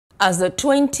As the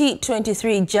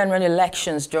 2023 general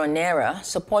elections draw nearer,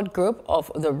 support group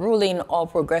of the ruling All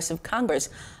Progressive Congress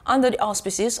under the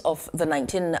auspices of the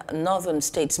 19 Northern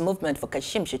States Movement for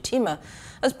Kashim Shettima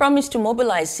has promised to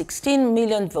mobilize 16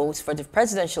 million votes for the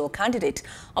presidential candidate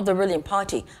of the ruling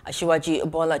party,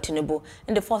 Asiwaju Bola Tinubu,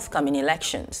 in the forthcoming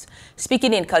elections.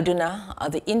 Speaking in Kaduna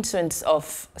at the issuance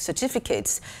of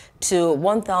certificates to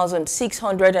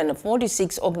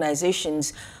 1,646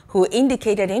 organizations who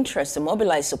indicated interest to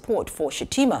mobilize support for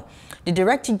Shettima, the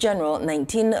Director General,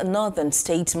 19 Northern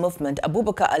States Movement,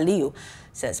 Abubakar Aliyu,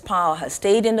 says power has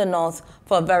stayed in the North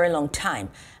for a very long time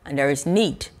and there is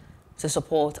need to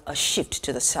support a shift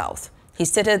to the South. He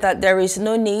stated that there is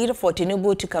no need for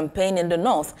Tinubu to campaign in the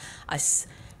North as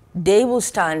they will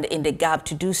stand in the gap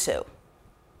to do so.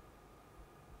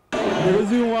 The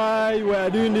reason why we are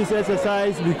doing this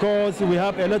exercise because we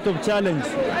have a lot of challenge,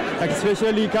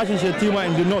 especially Kashim Shettima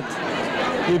in the North.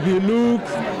 If you look,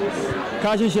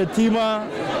 Kashim Shettima,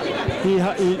 he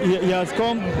has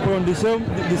come from the same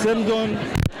zone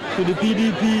to the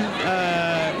PDP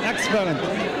ex-parent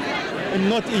in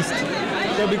Northeast.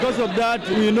 So because of that,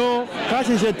 we know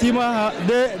Kashim Shettima,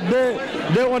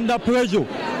 they're under pressure.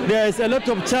 There is a lot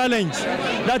of challenge.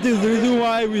 That is the reason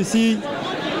why we see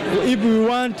if we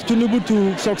want Tinubu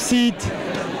to succeed,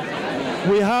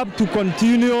 we have to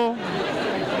continue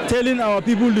telling our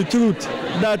people the truth,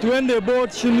 that when they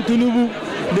vote Tinubu,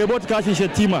 they vote Kashim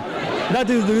Shettima. That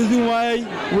is the reason why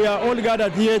we are all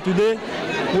gathered here today.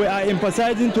 We are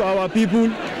emphasizing to our people.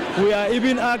 We are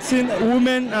even asking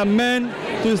women and men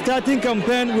to start in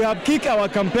campaign. We have kicked our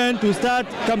campaign to start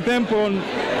campaign from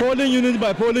polling unit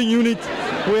by polling unit.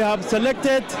 We have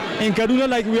selected in Kaduna,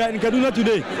 like we are in Kaduna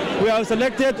today, we have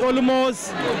selected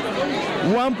almost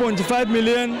 1.5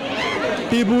 million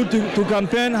people to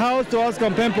campaign, house-to-house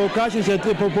campaign for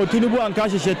Tinubu and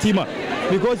Kashim Shettima,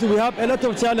 because we have a lot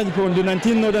of challenge from the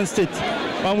 19 northern states.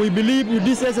 And we believe with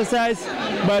this exercise,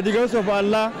 by the grace of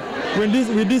Allah,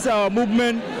 with this our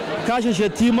movement, Kashim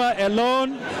Shettima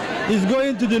alone is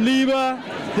going to deliver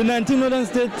the 19 northern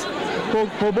states for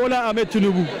Bola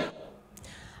Tinubu.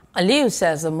 Aliyu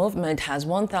says the movement has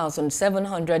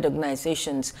 1,700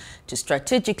 organizations to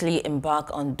strategically embark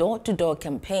on door-to-door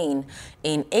campaign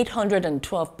in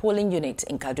 812 polling units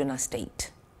in Kaduna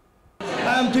State.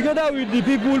 I'm together with the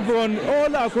people from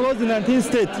all across the 19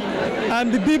 states,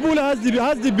 and the people has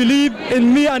the belief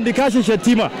in me and the Kashim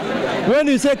Shettima. When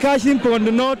you say Kashim from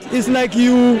the North, it's like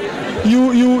you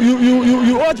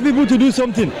urge people to do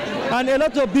something, and a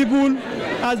lot of people,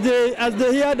 as they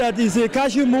hear that it's a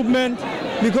Kashim movement,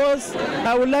 because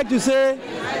I would like to say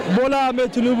Bola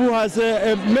Tinubu has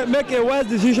make a wise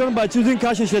decision by choosing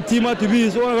Kashim Shettima to be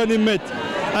his own running mate.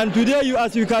 And today,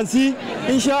 as you can see,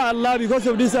 inshallah, because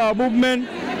of this our movement,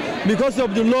 because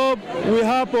of the love we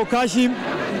have for Kashim,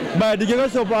 by the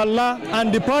grace of Allah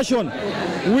and the passion,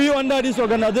 we under this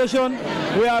organization,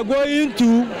 we are going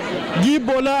to give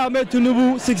Bola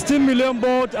Tinubu 16 million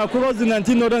votes across the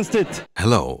 19 northern states.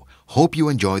 Hello. Hope you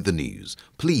enjoyed the news.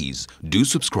 Please do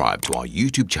subscribe to our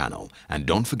YouTube channel and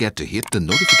don't forget to hit the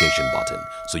notification button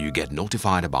so you get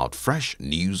notified about fresh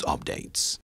news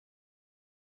updates.